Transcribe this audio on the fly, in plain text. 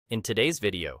In today's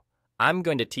video, I'm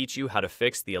going to teach you how to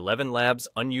fix the ElevenLabs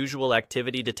unusual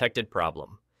activity detected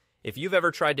problem. If you've ever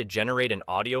tried to generate an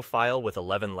audio file with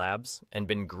ElevenLabs and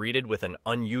been greeted with an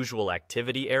unusual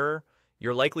activity error,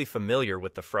 you're likely familiar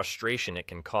with the frustration it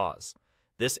can cause.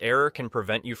 This error can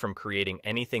prevent you from creating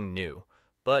anything new,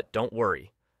 but don't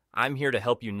worry. I'm here to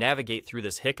help you navigate through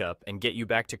this hiccup and get you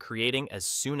back to creating as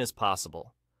soon as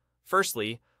possible.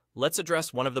 Firstly, let's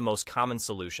address one of the most common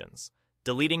solutions: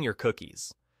 deleting your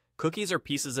cookies. Cookies are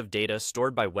pieces of data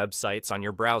stored by websites on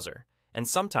your browser, and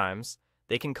sometimes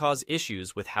they can cause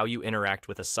issues with how you interact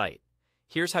with a site.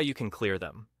 Here's how you can clear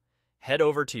them. Head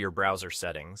over to your browser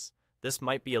settings. This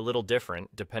might be a little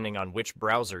different depending on which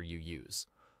browser you use.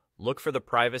 Look for the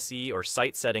privacy or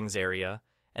site settings area,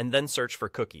 and then search for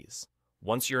cookies.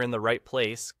 Once you're in the right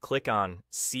place, click on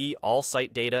See All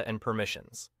Site Data and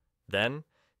Permissions. Then,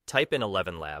 type in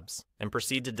ElevenLabs and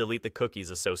proceed to delete the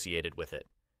cookies associated with it.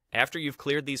 After you've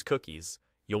cleared these cookies,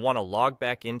 you'll want to log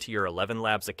back into your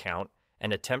ElevenLabs account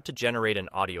and attempt to generate an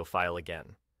audio file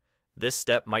again. This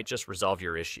step might just resolve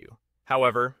your issue.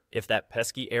 However, if that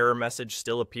pesky error message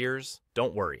still appears,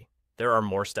 don't worry. There are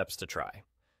more steps to try.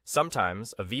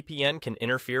 Sometimes a VPN can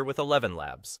interfere with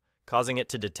ElevenLabs, causing it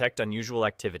to detect unusual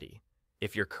activity.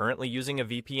 If you're currently using a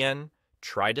VPN,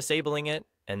 try disabling it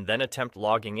and then attempt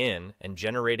logging in and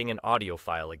generating an audio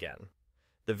file again.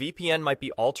 The VPN might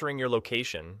be altering your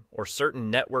location or certain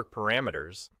network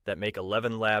parameters that make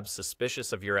ElevenLabs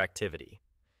suspicious of your activity.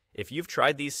 If you've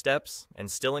tried these steps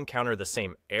and still encounter the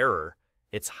same error,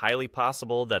 it's highly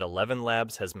possible that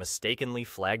ElevenLabs has mistakenly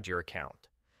flagged your account.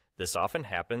 This often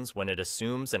happens when it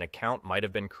assumes an account might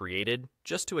have been created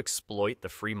just to exploit the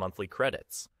free monthly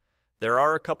credits. There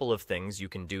are a couple of things you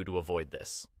can do to avoid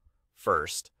this.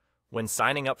 First, when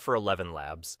signing up for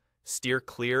ElevenLabs, steer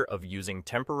clear of using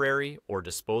temporary or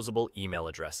disposable email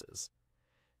addresses.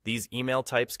 These email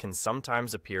types can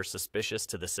sometimes appear suspicious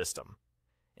to the system.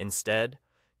 Instead,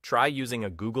 try using a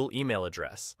Google email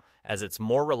address, as it's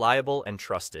more reliable and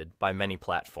trusted by many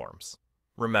platforms.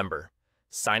 Remember,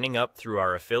 signing up through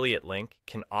our affiliate link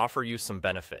can offer you some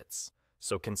benefits,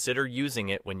 so consider using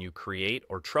it when you create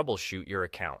or troubleshoot your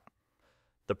account.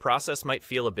 The process might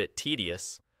feel a bit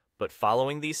tedious, but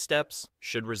following these steps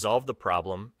should resolve the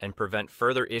problem and prevent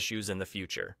further issues in the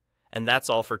future. And that's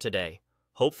all for today.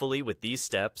 Hopefully, with these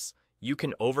steps, you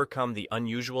can overcome the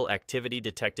unusual activity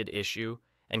detected issue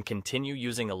and continue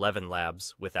using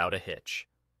ElevenLabs without a hitch.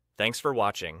 Thanks for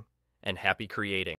watching, and happy creating.